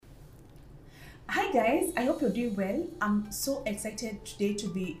Hi guys, I hope you're doing well. I'm so excited today to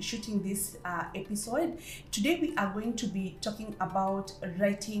be shooting this episode. Today we are going to be talking about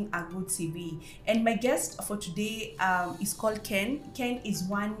writing a good CV. And my guest for today is called Ken. Ken is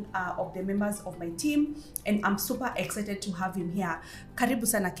one of the members of my team and I'm super excited to have him here. Karibu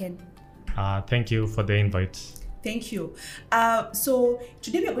sana Ken. Thank you for the invite. Thank you. So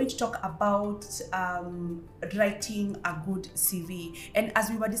today we are going to talk about writing a good CV. And as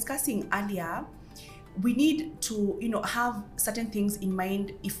we were discussing earlier, we need to, have certain things in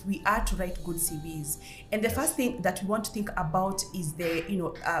mind if we are to write good CVs. And the first thing that we want to think about is the,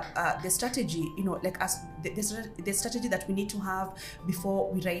 the strategy, the strategy that we need to have before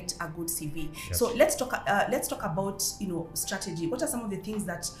we write a good CV. Yes. So let's talk about, strategy. What are some of the things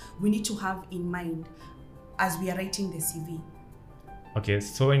that we need to have in mind as we are writing the CV? Okay,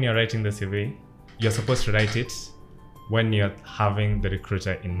 so when you're writing the CV, you're supposed to write it when you're having the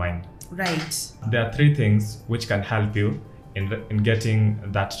recruiter in mind. Right. There are three things which can help you in getting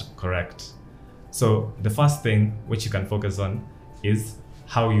that correct. So the first thing which you can focus on is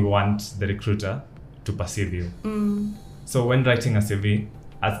how you want the recruiter to perceive you. So when writing a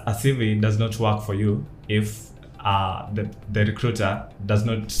CV does not work for you if the recruiter does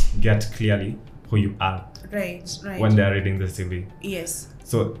not get clearly who you are. Right. When they're reading the CV. Yes.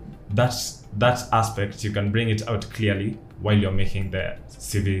 So that aspect, you can bring it out clearly while you're making the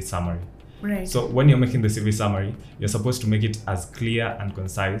CV summary. Right. So when you're making the CV summary, you're supposed to make it as clear and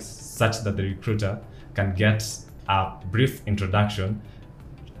concise such that the recruiter can get a brief introduction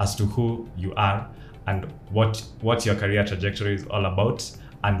as to who you are and what your career trajectory is all about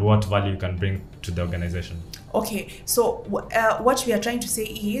and what value you can bring to the organization. Okay, so what we are trying to say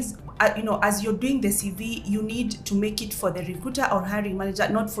is, as you're doing the CV, you need to make it for the recruiter or hiring manager,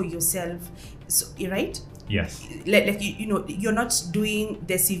 not for yourself. So, right? Yes. You're not doing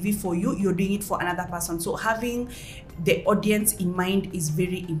the CV for you, you're doing it for another person. So having the audience in mind is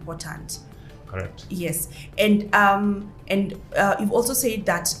very important. Correct. Yes. And you've also said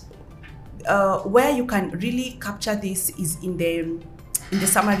that where you can really capture this is in the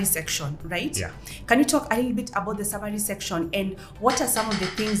summary section, right? Yeah. Can you talk a little bit about the summary section and what are some of the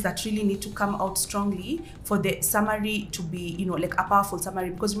things that really need to come out strongly for the summary to be, like a powerful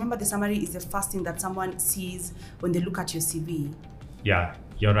summary? Because remember, the summary is the first thing that someone sees when they look at your CV. Yeah,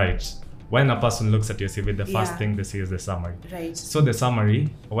 you're right. When a person looks at your CV, the first thing they see is the summary. Right. So the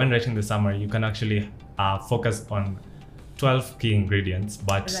summary, when writing the summary, you can actually focus on 12 key ingredients,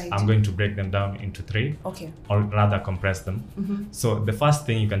 but I'm going to break them down into 3, or rather compress them. So the first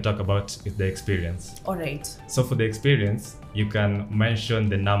thing you can talk about is the experience. All right. So for the experience, you can mention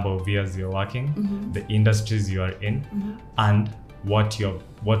the number of years you're working, the industries you are in, and what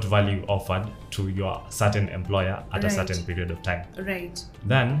value offered to your certain employer at a certain period of time. Right.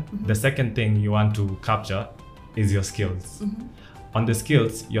 Then the second thing you want to capture is your skills. On the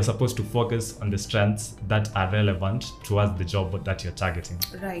skills, you're supposed to focus on the strengths that are relevant towards the job that you're targeting.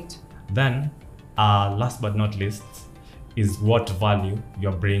 Right. Then, last but not least, is what value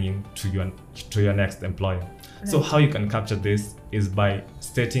you're bringing to your next employer. Right. So how you can capture this is by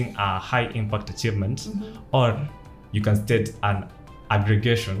stating a high impact achievement, or you can state an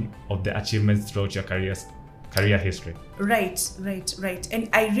aggregation of the achievements throughout your career history. Right. And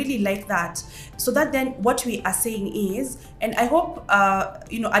I really like that. So that then what we are saying is, and I hope,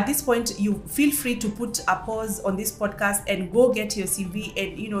 at this point, you feel free to put a pause on this podcast and go get your CV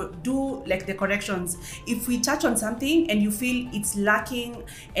and, do like the corrections. If we touch on something and you feel it's lacking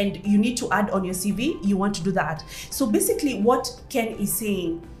and you need to add on your CV, you want to do that. So basically what Ken is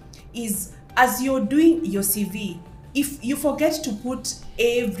saying is, as you're doing your CV, if you forget to put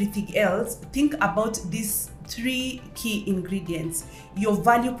everything else, think about these 3 key ingredients, your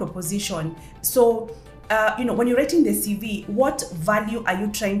value proposition. So, when you're writing the CV, what value are you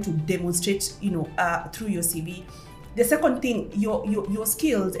trying to demonstrate, through your CV? The second thing, your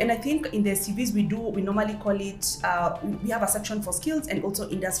skills. And I think in the CVs we normally call it, we have a section for skills and also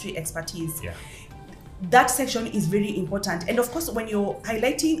industry expertise. Yeah. That section is very important. And of course, when you're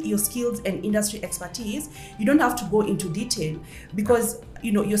highlighting your skills and industry expertise, you don't have to go into detail because,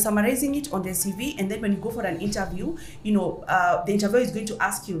 you're summarizing it on the CV. And then when you go for an interview, the interviewer is going to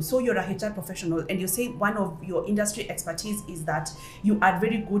ask you, so you're a HR professional and you say one of your industry expertise is that you are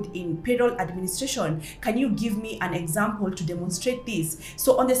very good in payroll administration. Can you give me an example to demonstrate this?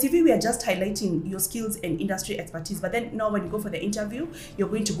 So on the CV, we are just highlighting your skills and industry expertise. But then now when you go for the interview, you're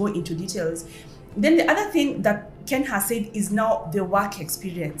going to go into details. Then the other thing that Ken has said is now the work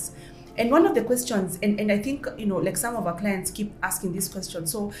experience. And one of the questions, and I think, like some of our clients keep asking this question.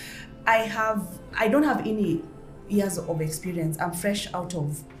 So I don't have any years of experience. I'm fresh out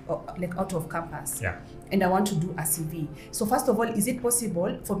of like out of campus. Yeah. And I want to do a CV. So first of all, is it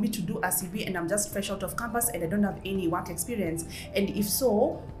possible for me to do a CV and I'm just fresh out of campus and I don't have any work experience? And if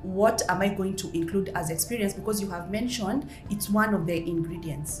so, what am I going to include as experience? Because you have mentioned it's one of the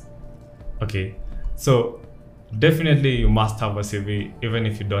ingredients. Okay, so definitely you must have a CV even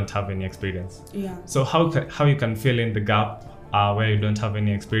if you don't have any experience. Yeah. So how you can fill in the gap where you don't have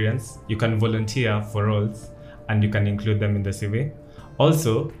any experience? You can volunteer for roles and you can include them in the CV.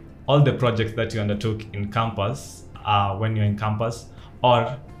 Also, all the projects that you undertook in campus, when you're in campus,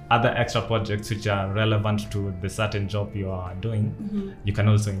 or other extra projects which are relevant to the certain job you are doing, you can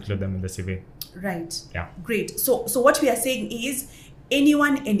also include them in the CV. Right. Yeah. Great. So what we are saying is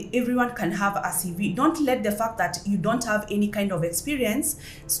anyone and everyone can have a CV. Don't let the fact that you don't have any kind of experience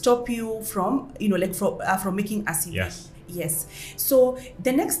stop you from, from making a CV. Yes. Yes. So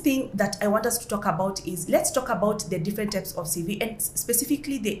the next thing that I want us to talk about is, let's talk about the different types of CV, and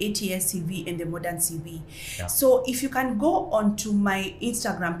specifically the ATS CV and the modern CV. Yeah. So if you can go onto my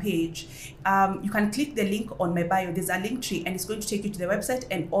Instagram page, you can click the link on my bio. There's a link tree and it's going to take you to the website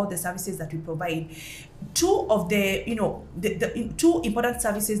and all the services that we provide. Two of the, the two important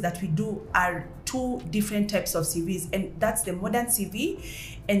services that we do are two different types of CVs, and that's the modern CV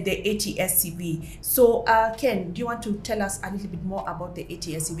and the ATS CV. So Ken, do you want to tell us a little bit more about the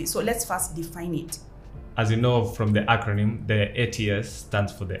ATS CV? So let's first define it. As you know from the acronym, the ATS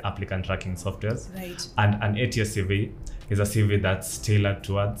stands for the applicant tracking softwares. Right. And an ATS CV is a CV that's tailored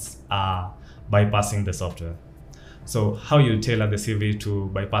towards bypassing the software. So how you tailor the CV to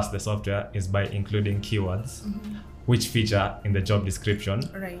bypass the software is by including keywords which feature in the job description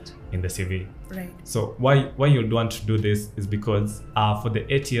in the CV. Right. So why you'd want to do this is because for the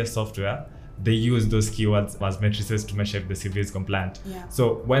ATS software, they use those keywords as matrices to measure if the CV is compliant. Yeah.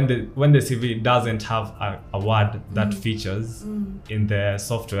 So when the CV doesn't have a word that features in the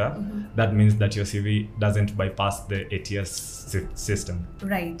software, that means that your CV doesn't bypass the ATS system.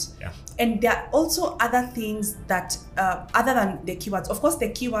 Right. Yeah. And there are also other things that, other than the keywords, of course, the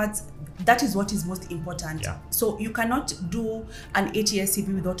keywords, that is what is most important. Yeah. So you cannot do an ATS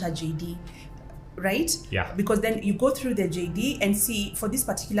CV without a JD. Right? Yeah. Because then you go through the JD and see for this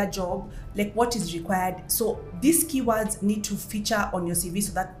particular job, like what is required. So these keywords need to feature on your CV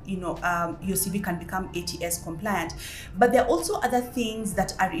so that, your CV can become ATS compliant. But there are also other things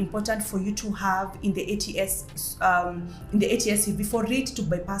that are important for you to have in the ATS CV for it to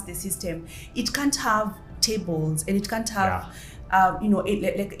bypass the system. It can't have tables and it can't have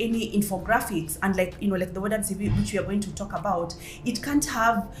like any infographics, and like the modern CV which we are going to talk about. It can't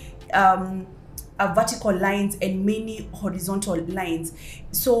have vertical lines and many horizontal lines.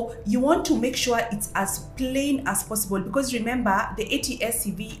 So you want to make sure it's as plain as possible, because remember, the ATS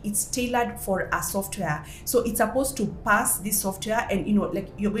CV, it's tailored for a software, so it's supposed to pass this software, and like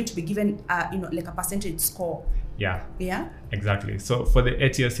you're going to be given like a percentage score. Yeah. Yeah. Exactly. So for the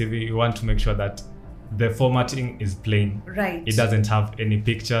ATS CV, you want to make sure that the formatting is plain. Right. It doesn't have any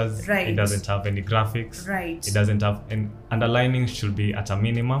pictures. Right. It doesn't have any graphics. Right. It doesn't have any underlining, should be at a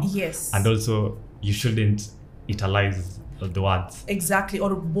minimum. Yes. And also you shouldn't italize the words. Exactly.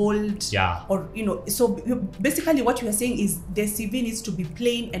 Or bold. Yeah. Or so basically what we are saying is the CV needs to be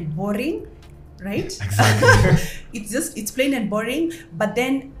plain and boring, right? Exactly. It's plain and boring, but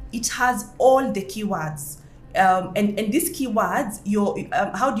then it has all the keywords. And these keywords,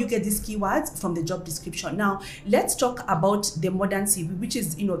 how do you get these keywords? From the job description. Now, let's talk about the modern CV, which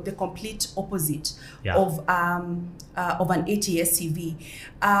is the complete opposite of an ATS CV.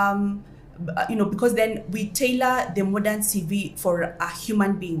 Because then we tailor the modern CV for a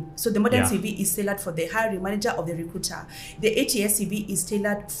human being. So the modern CV is tailored for the hiring manager or the recruiter. The ATS CV is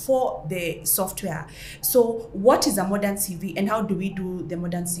tailored for the software. So what is a modern CV and how do we do the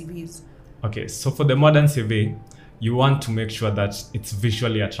modern CVs? Okay, so for the modern CV, you want to make sure that it's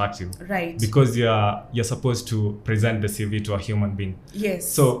visually attractive. Right. Because you're supposed to present the CV to a human being.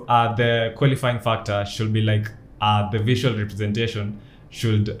 Yes. So the qualifying factor should be like the visual representation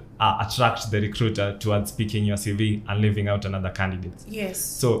should attract the recruiter towards picking your CV and leaving out another candidate. Yes.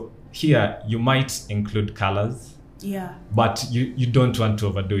 So here you might include colors. Yeah. But you don't want to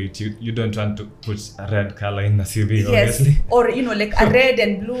overdo it. You don't want to put a red color in the CV, yes. obviously. Or like a red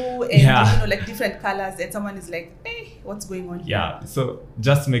and blue and like different colors, and someone is like, hey, what's going on here? Yeah. So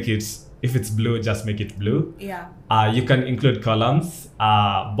just make it, if it's blue, just make it blue. Yeah. You can include columns,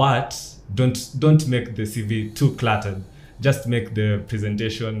 but don't make the CV too cluttered. Just make the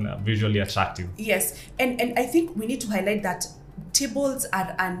presentation visually attractive. Yes. And I think we need to highlight that tables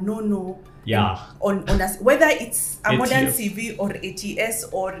are a no-no. Yeah. On us, whether it's a modern ATS. CV or ATS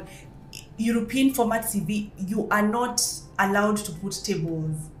or European format CV, you are not allowed to put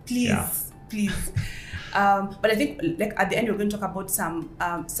tables. please, Yeah. please. But I think like at the end we're going to talk about some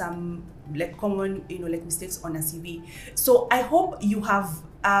like common like mistakes on a CV. So I hope you have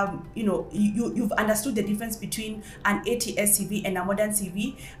you've understood the difference between an ATS CV and a modern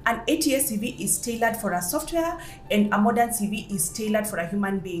CV. An ATS CV is tailored for a software, and a modern CV is tailored for a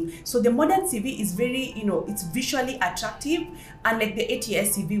human being. So the modern CV is very it's visually attractive, unlike the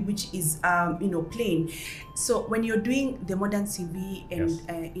ATS CV, which is plain. So when you're doing the modern CV and Yes.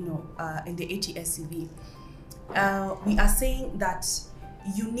 and the ATS CV, we are saying that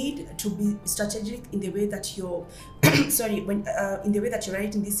you need to be strategic in the way that you're in the way that you're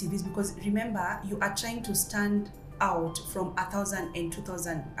writing these CVs, because remember, you are trying to stand out from 1,000 and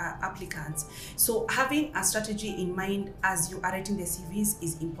 2,000 applicants. So having a strategy in mind as you are writing the CVs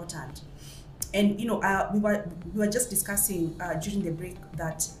is important. And we were just discussing during the break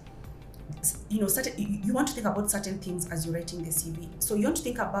that you want to think about certain things as you're writing the CV. So you want to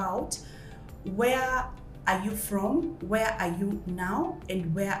think about where are you from, where are you now,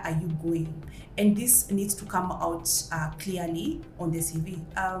 and where are you going? And this needs to come out clearly on the CV.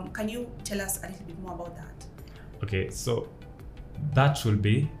 Can you tell us a little bit more about that? Okay, so that will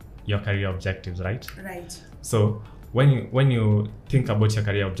be your career objectives, right? Right. So when you think about your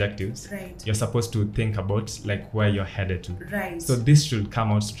career objectives, Right. you're supposed to think about like where you're headed to. Right. So this should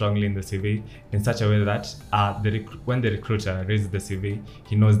come out strongly in the CV in such a way that when the recruiter reads the CV,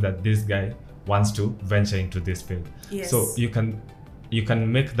 he knows that this guy wants to venture into this field. Yes. So you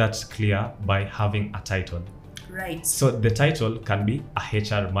can make that clear by having a title. Right. So the title can be a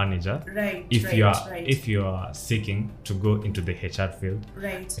HR manager. Right. If right. if you are seeking to go into the HR field,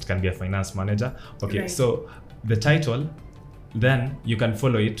 Right. it can be a finance manager. Okay, Right. so the title, then you can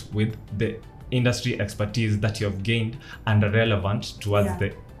follow it with the industry expertise that you have gained and are relevant towards Yeah.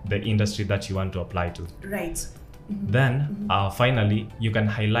 the industry that you want to apply to. Right. Mm-hmm. Then finally, you can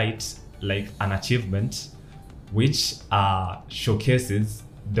highlight like an achievement which showcases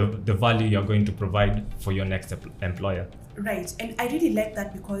the value you're going to provide for your next employer. Right, and I really like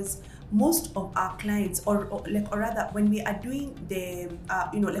that, because most of our clients, or rather, when we are doing the,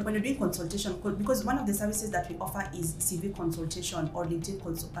 like when you're doing consultation, because one of the services that we offer is CV consultation or LinkedIn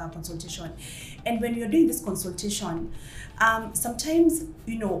consultation, and when you're doing this consultation, sometimes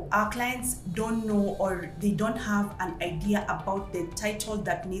our clients don't know, or they don't have an idea about the title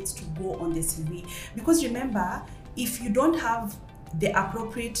that needs to go on the CV. Because remember, if you don't have the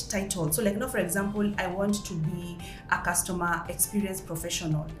appropriate title, so like for example, I want to be a customer experience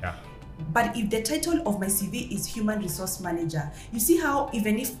professional. Yeah. But if the title of my CV is human resource manager, you see how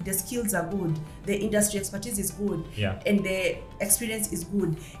even if the skills are good, the industry expertise is good, Yeah. and the experience is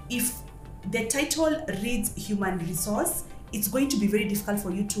good, if the title reads human resource, it's going to be very difficult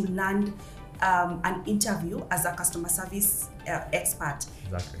for you to land an interview as a customer service expert.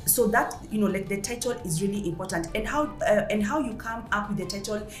 Exactly. So that like the title is really important, and how you come up with the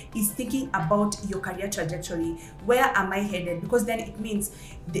title is thinking about your career trajectory. Where am I headed? Because then it means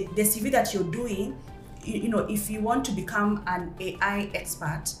the CV that you're doing, if you want to become an AI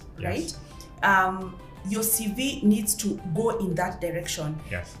expert, Yes. right? Your CV needs to go in that direction.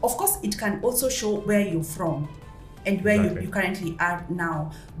 Yes. Of course, it can also show where you're from and where Exactly. you currently are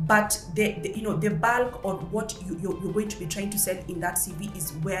now, but the bulk of what you're going to be trying to sell in that CV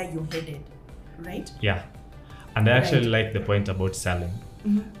is where you're headed, right? Yeah, and I actually Right. like the point about selling.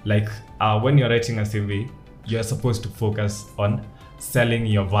 Like when you're writing a CV, you're supposed to focus on selling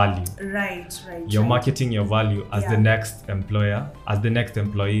your value. Right. You're right. marketing your value as Yeah. the next employer, as the next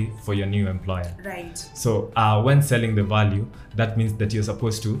employee for your new employer. Right. So when selling the value, that means that you're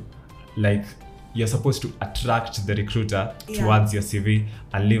supposed to attract the recruiter Yeah. towards your CV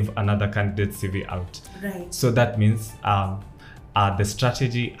and leave another candidate's CV out. Right. So that means the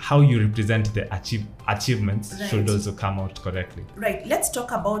strategy, how you represent the achievements Right. should also come out correctly. Right. Let's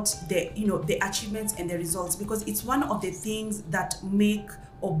talk about the achievements and the results, because it's one of the things that make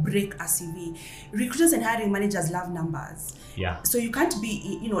or break a CV. Recruiters and hiring managers love numbers. Yeah. So you can't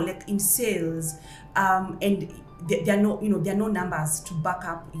be like in sales and there are no numbers to back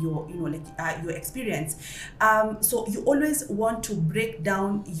up your your experience. So you always want to break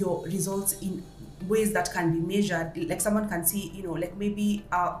down your results in ways that can be measured. Like someone can see, like maybe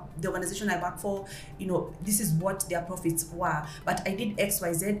the organization I work for, this is what their profits were, but I did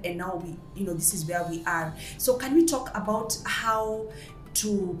XYZ and now we, this is where we are. So can we talk about how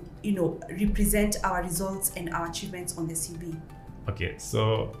to represent our results and our achievements on the CV? Okay,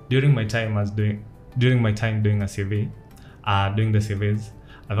 so during my time doing a CV, doing the CVs,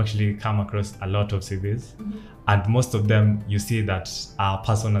 I've actually come across a lot of CVs, and most of them you see that a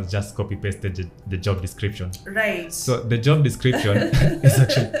person has just copy pasted the job description. Right. So the job description is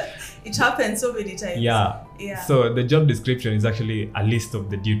actually, it happens so many times. yeah. Yeah. So the job description is actually a list of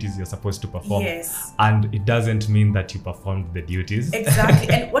the duties you're supposed to perform. Yes. And it doesn't mean that you performed the duties. Exactly.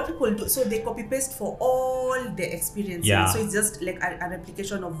 And what people do, so they copy paste for all the experiences. Yeah. So it's just like a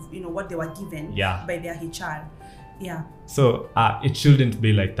replication of what they were given Yeah. by their HR. Yeah. So it shouldn't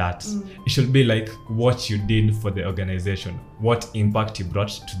be like that. It should be like what you did for the organization, what impact you brought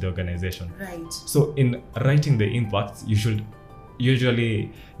to the organization. Right. So in writing the impacts, you should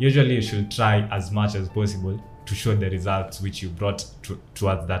usually you should try as much as possible to show the results which you brought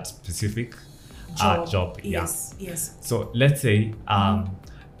towards that specific job. Yes. Yes. So let's say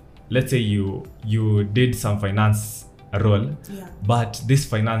you did some finance role, but this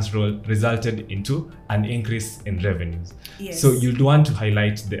finance role resulted into an increase in revenues. Yes. So you'd want to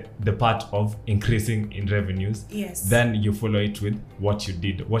highlight the part of increasing in revenues. Yes. Then you follow it with what you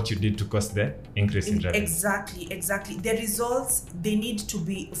did to cause the increase in revenue. Exactly. The results, they need to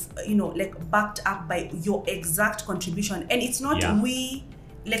be like backed up by your exact contribution, and it's not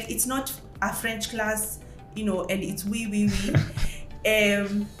it's not a French class, and it's we.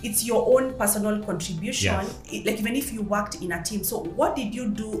 It's your own personal contribution. Yes. Like even if you worked in a team, so what did you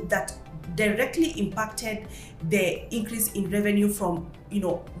do that directly impacted the increase in revenue from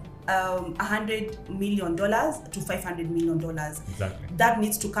 $100 million to $500 million? Exactly. That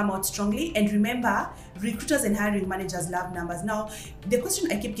needs to come out strongly. And remember, recruiters and hiring managers love numbers. Now, the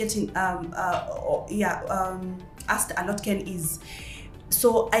question I keep getting asked a lot, Ken, is,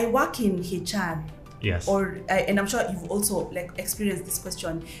 so I work in HR. Yes. And I'm sure you've also experienced this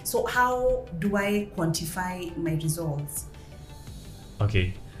question. So how do I quantify my results?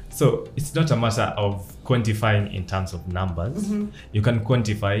 Okay. So it's not a matter of quantifying in terms of numbers. You can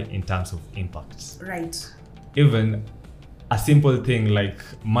quantify in terms of impact. Right. Even a simple thing like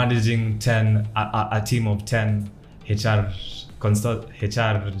managing a team of 10 HR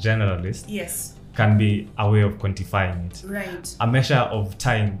generalists. Yes. Can be a way of quantifying it. Right. A measure of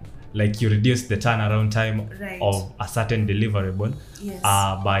time, like you reduce the turnaround time of a certain deliverable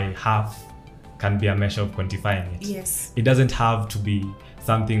by half, can be a measure of quantifying it. Yes. It doesn't have to be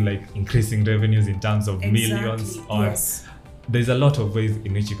something like increasing revenues in terms of millions, or there's a lot of ways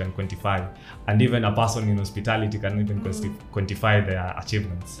in which you can quantify, and even a person in hospitality can even quantify their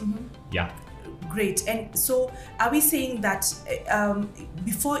achievements. Yeah. Great. And so are we saying that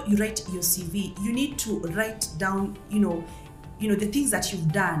before you write your CV, you need to write down the things that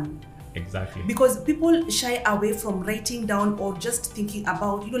you've done? Exactly. Because people shy away from writing down or just thinking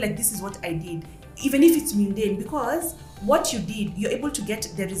about, like, this is what I did, even if it's mundane, because what you did, you're able to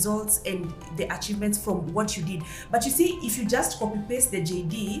get the results and the achievements from what you did. But you see, if you just copy paste the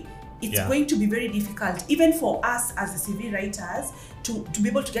JD, it's going to be very difficult, even for us as the CV writers, to be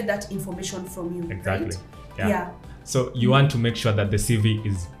able to get that information from you. Exactly. Right? Yeah. So you want to make sure that the CV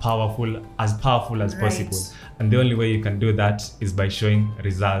is powerful as possible. And the only way you can do that is by showing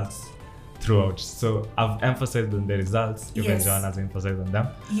results throughout. So I've emphasized on the results, even John has emphasized on them.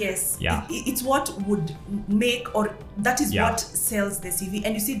 Yes. Yeah. It's what would make, or that is what sells the CV.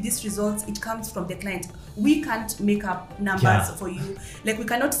 And you see, these results, it comes from the client. We can't make up numbers for you. Like, we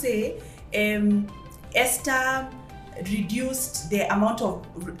cannot say, Esther reduced the amount of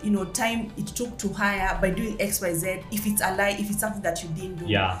time it took to hire by doing XYZ, if it's a lie, if it's something that you didn't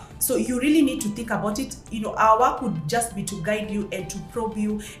do. So you really need to think about it. Our work would just be to guide you and to probe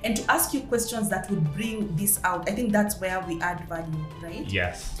you and to ask you questions that would bring this out. I think that's where we add value, right?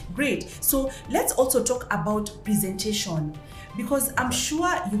 Yes. Great. So let's also talk about presentation, because I'm sure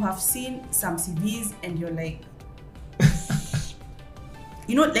you have seen some CVs and you're like,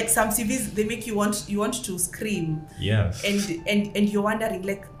 like some CVs, they make you want to scream. Yes. And you're wondering,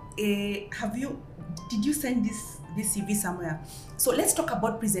 like, did you send this CV somewhere? So let's talk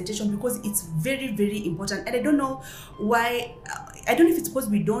about presentation, because it's very, very important. And I don't know why, I don't know if it's because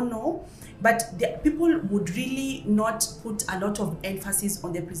we don't know, but people would really not put a lot of emphasis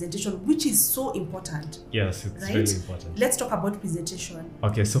on their presentation, which is so important. Yes, it's really important. Let's talk about presentation.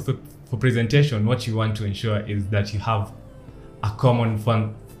 Okay, so for presentation, what you want to ensure is that you have a common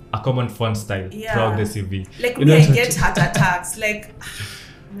font style throughout the CV. Like, I get heart attacks. Like,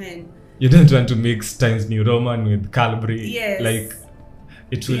 man. You don't want to mix Times New Roman with Calibri. Yes. Like,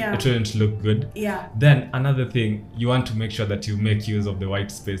 it wouldn't look good. Yeah. Then another thing, you want to make sure that you make use of the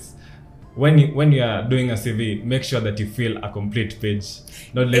white space. when you are doing a CV, make sure that you fill a complete page,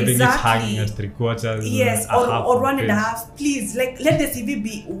 not leaving it hanging at 3/4. Yes, or 1.5. Please, like, let the CV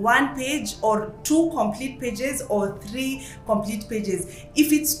be 1 page or 2 complete pages or 3 complete pages.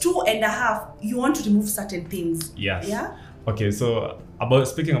 If it's 2.5, you want to remove certain things. Yes. Yeah. Okay, so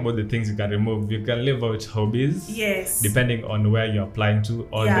speaking about the things you can remove, you can leave out hobbies. Yes. Depending on where you're applying to,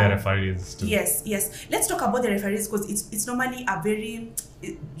 or the referees too. Yes. Let's talk about the referees, because it's normally a very,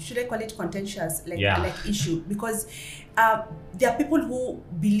 should I call it contentious, like issue, because there are people who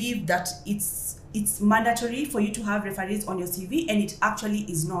believe that it's mandatory for you to have referees on your CV, and it actually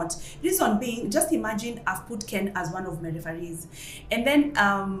is not. Reason being, just imagine I've put Ken as one of my referees, and then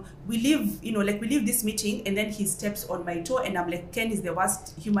we leave this meeting, and then he steps on my toe, and I'm like, Ken is the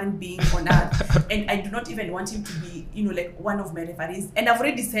worst human being on earth, and I do not even want him to be, like, one of my referees, and I've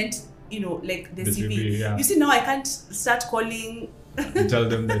already sent, like, the CV. Yeah. You see, now I can't start calling. Tell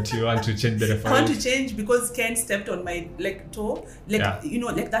them that you want to change the referee. I want to change because Ken stepped on my toe.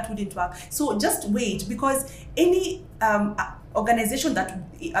 That wouldn't work. So just wait, because any organization that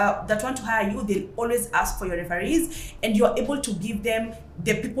want to hire you, they'll always ask for your referees, and you're able to give them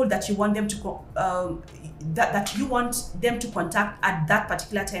the people that you want them to that you want them to contact at that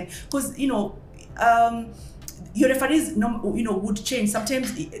particular time, because your referees would change.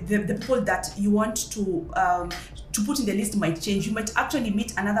 Sometimes the people that you want to put in the list might change. You might actually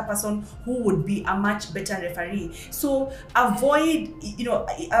meet another person who would be a much better referee. So avoid,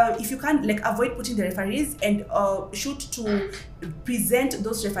 if you can, like, avoid putting the referees, and shoot to present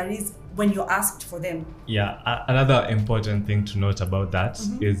those referees when you're asked for them. Yeah, another important thing to note about that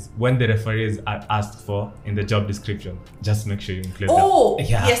is when the referees are asked for in the job description, just make sure you include them.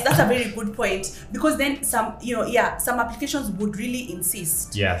 Yes, that's a very good point, because then some applications would really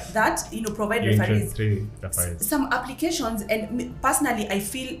insist that provide referees. 3 referees. Some applications, and personally I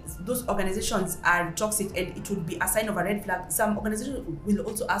feel those organizations are toxic, and it would be a sign of a red flag. Some organizations will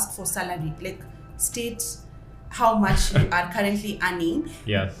also ask for salary, like state how much you are currently earning.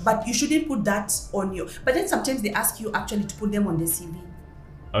 Yes. But you shouldn't put that on you. But then sometimes they ask you actually to put them on the CV.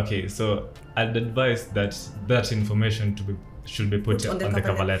 Okay, so I'd advise that information should be put on the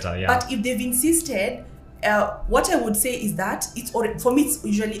cover letter. Yeah. But if they've insisted, what I would say is that for me it's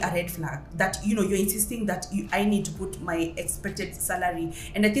usually a red flag that you're insisting that I need to put my expected salary,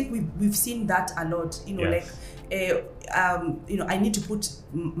 and I think we've seen that a lot. I need to put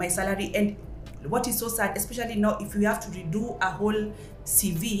my salary, and what is so sad, especially now if you have to redo a whole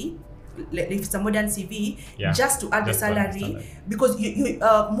CV, if it's a modern CV, just to add the salary, because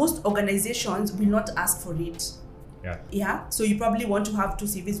most organizations will not ask for it. So you probably want to have 2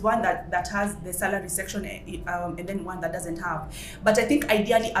 CVs, one that has the salary section, and then one that doesn't have. But I think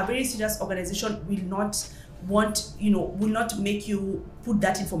ideally a very serious organization will not make you put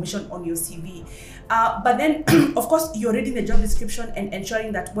that information on your CV. But then of course you're reading the job description and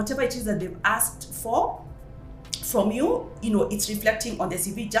ensuring that whatever it is that they've asked for from you, it's reflecting on the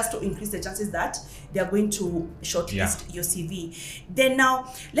CV, just to increase the chances that they're going to shortlist your CV. Then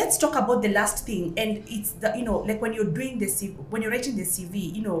now let's talk about the last thing, and it's the like when you're doing the CV, when you're writing the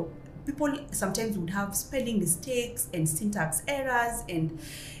CV, people sometimes would have spelling mistakes and syntax errors, and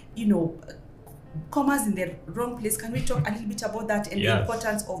commas in the wrong place. Can we talk a little bit about that, and the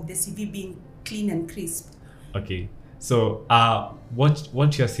importance of the CV being clean and crisp? Okay, so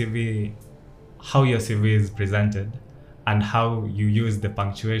what your CV, how your CV is presented, and how you use the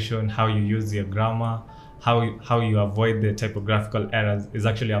punctuation, how you use your grammar, how you avoid the typographical errors is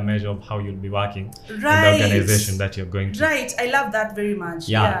actually a measure of how you'll be working in the organization that you're going to. Right, I love that very much.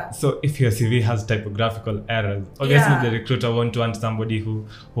 So if your CV has typographical errors, obviously the recruiter won't want somebody who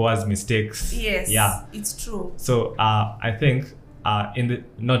has mistakes. Yes, it's true. So I think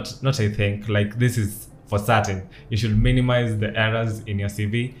this is for certain, you should minimize the errors in your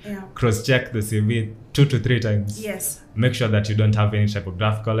CV. Cross-check the CV 2 to 3 times. Make sure that you don't have any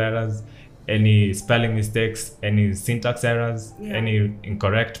typographical errors, any spelling mistakes, any syntax errors, any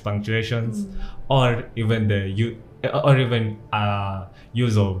incorrect punctuations, or even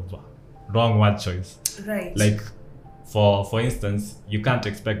use of wrong word choice. Right. Like for instance, you can't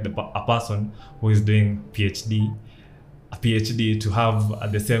expect a person who is doing a PhD to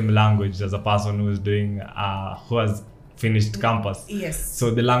have the same language as a person who is doing who has finished campus.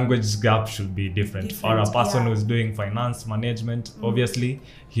 So the language gap should be different. Or a person who's doing finance management, obviously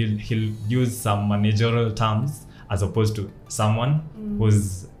he'll use some managerial terms as opposed to someone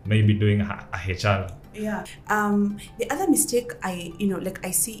who's maybe doing a HR. The other mistake I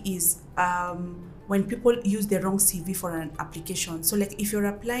see is when people use the wrong CV for an application. So like if you're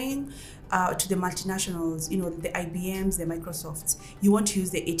applying to the multinationals, the IBMs, the Microsofts, you want to use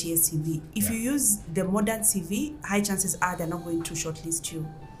the ATS CV. If you use the modern CV, high chances are they're not going to shortlist you.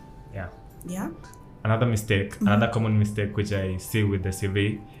 Yeah. Another mistake, another common mistake which I see with the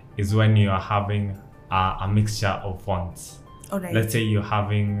CV is when you are having a mixture of fonts. All right. Let's say you're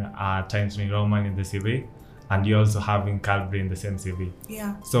having Times New Roman in the CV, and you're also having Calibri in the same CV.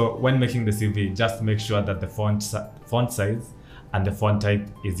 Yeah. So when making the CV, just make sure that the font size and the font type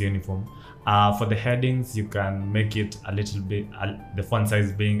is uniform. For the headings, you can make it a little bit, the font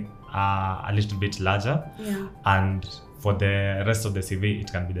size being a little bit larger. Yeah. And for the rest of the CV, it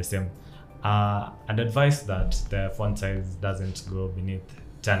can be the same. I'd advise that the font size doesn't go beneath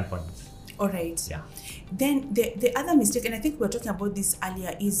 10 points. All right. Yeah. Then the other mistake, and I think we were talking about this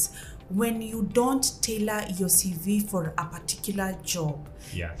earlier, is when you don't tailor your CV for a particular job.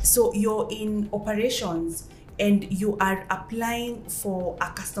 Yeah. So you're in operations and you are applying for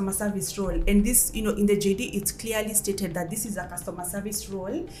a customer service role, and this, in the JD, it's clearly stated that this is a customer service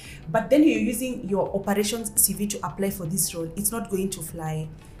role, but then you're using your operations CV to apply for this role. It's not going to fly.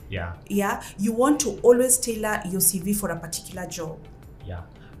 Yeah. You want to always tailor your CV for a particular job. Yeah.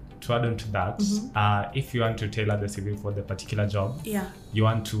 To add on to that, if you want to tailor the CV for the particular job, you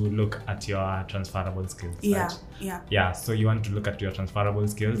want to look at your transferable skills. Right? So you want to look at your transferable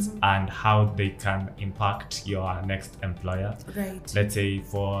skills and how they can impact your next employer. Right. Let's say,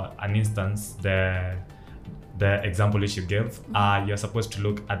 for an instance, the example which you gave, you're supposed to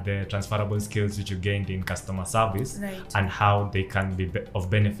look at the transferable skills which you gained in customer service, and how they can be of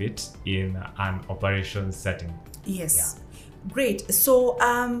benefit in an operations setting. Yes. Yeah. Great. So,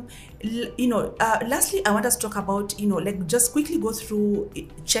 lastly, I want us to talk about, just quickly go through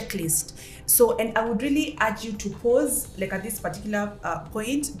checklist. So, and I would really urge you to pause, at this particular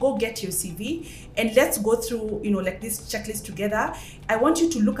point, go get your CV, and let's go through, this checklist together. I want you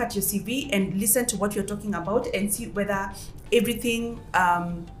to look at your CV and listen to what you're talking about and see whether everything,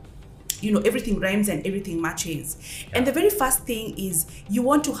 everything rhymes and everything matches. Yeah. And the very first thing is you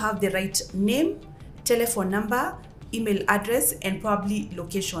want to have the right name, telephone number, email address, and probably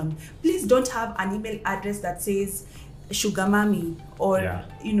location. Please don't have an email address that says sugar mommy or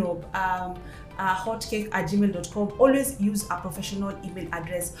hotcake@gmail.com. Always use a professional email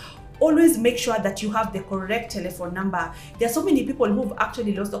address. Always make sure that you have the correct telephone number. There are so many people who've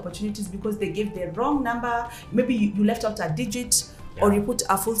actually lost opportunities because they gave the wrong number. Maybe you left out a digit, or you put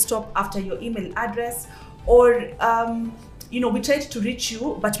a full stop after your email address, or we tried to reach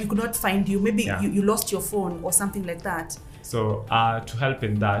you, but we could not find you. Maybe you lost your phone or something like that. So to help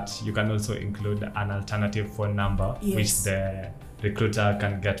in that, you can also include an alternative phone number, which the recruiter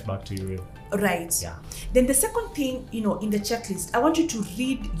can get back to you with. Right. Yeah. Then the second thing, in the checklist, I want you to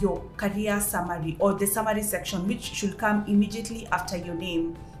read your career summary, or the summary section, which should come immediately after your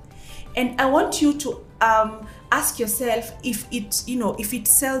name. And I want you to ask yourself if it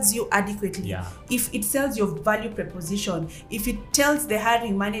sells you adequately, if it sells your value proposition, if it tells the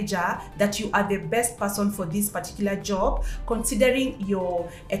hiring manager that you are the best person for this particular job, considering your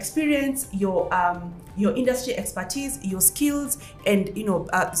experience, your industry expertise, your skills, and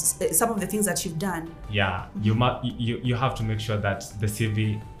some of the things that you've done. Yeah, you have to make sure that the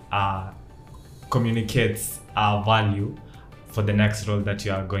CV communicates value for the next role that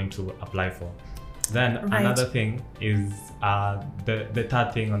you are going to apply for. Then another thing is the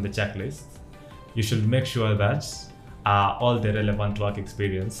third thing on the checklist. You should make sure that all the relevant work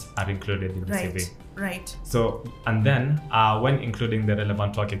experience are included in the CV. Right. So, and then when including the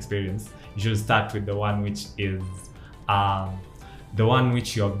relevant work experience, you should start with the one which is the one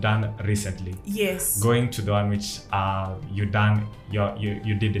which you have done recently. Yes. Going to the one which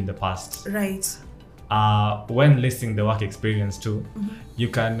you did in the past. Right. When listing the work experience too, you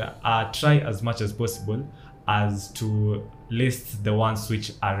can try as much as possible as to list the ones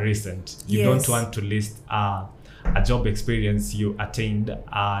which are recent. You don't want to list a job experience you attained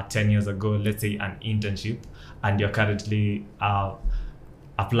 10 years ago, let's say an internship, and you're currently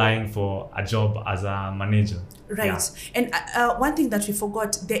applying for a job as a manager. Right. Yeah. And one thing that we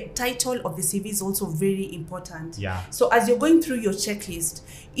forgot, the title of the CV is also very important. Yeah. So as you're going through your checklist,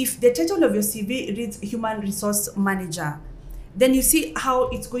 if the title of your CV reads Human Resource Manager, then you see how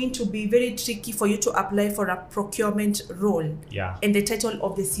it's going to be very tricky for you to apply for a procurement role. Yeah. And the title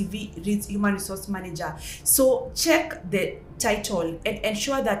of the CV reads Human Resource Manager. So check the title and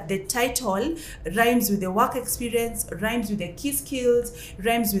ensure that the title rhymes with the work experience, rhymes with the key skills,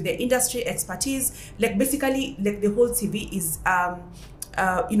 rhymes with the industry expertise. Basically, the whole CV is,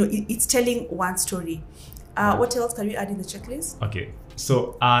 it's telling one story. What else can we add in the checklist? Okay.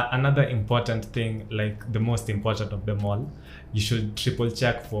 So another important thing, like the most important of them all, you should triple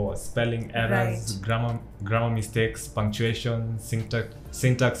check for spelling errors, grammar mistakes, punctuation,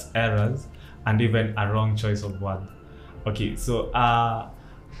 syntax errors, and even a wrong choice of word. Okay, so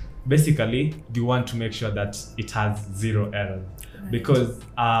basically you want to make sure that it has 0 errors, because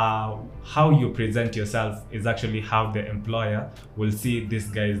how you present yourself is actually how the employer will see this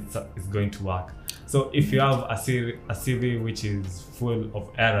guy is going to work. So if you have a CV which is full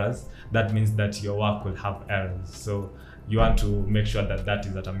of errors, that means that your work will have errors. So you want to make sure that that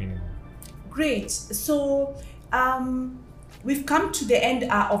is at a minimum. Great. So we've come to the end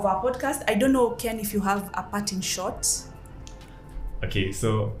of our podcast. I don't know, Ken, if you have a parting shot. Okay,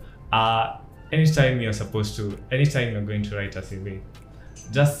 so anytime you're going to write a CV,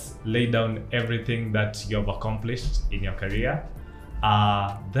 just lay down everything that you've accomplished in your career.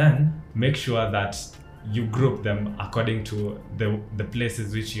 Then make sure that you group them according to the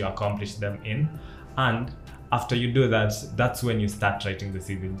places which you accomplished them in. And after you do that, that's when you start writing the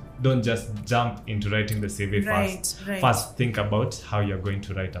CV. Don't just jump into writing the CV first. Right. First, think about how you're going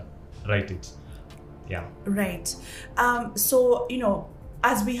to write it. Yeah. Right. So,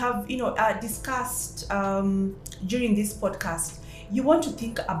 as we have, discussed during this podcast, you want to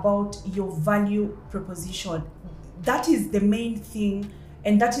think about your value proposition. That is the main thing,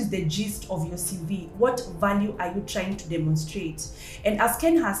 and that is the gist of your CV. What value are you trying to demonstrate? And as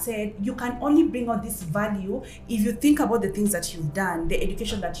Ken has said, you can only bring out this value if you think about the things that you've done, the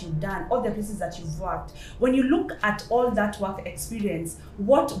education that you've done, all the places that you've worked. When you look at all that work experience,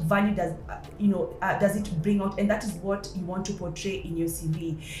 what value does it bring out? And that is what you want to portray in your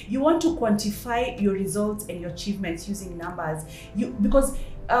CV. You want to quantify your results and your achievements using numbers. Because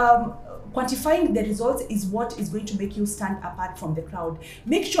quantifying the results is what is going to make you stand apart from the crowd.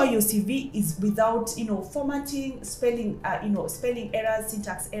 Make sure your CV is without, formatting, spelling errors,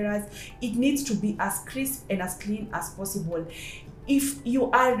 syntax errors. It needs to be as crisp and as clean as possible. If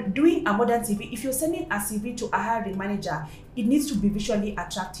you are doing a modern CV, if you're sending a CV to a hiring manager, it needs to be visually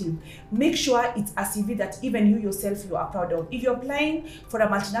attractive. Make sure it's a CV that even you yourself you are proud of. If you're applying for a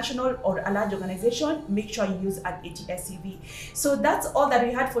multinational or a large organization, make sure you use an ATS CV. So that's all that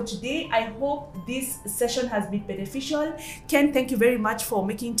we had for today. I hope this session has been beneficial. Ken, thank you very much for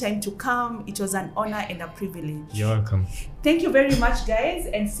making time to come. It was an honor and a privilege. You're welcome. Thank you very much, guys,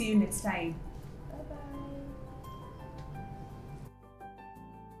 and see you next time.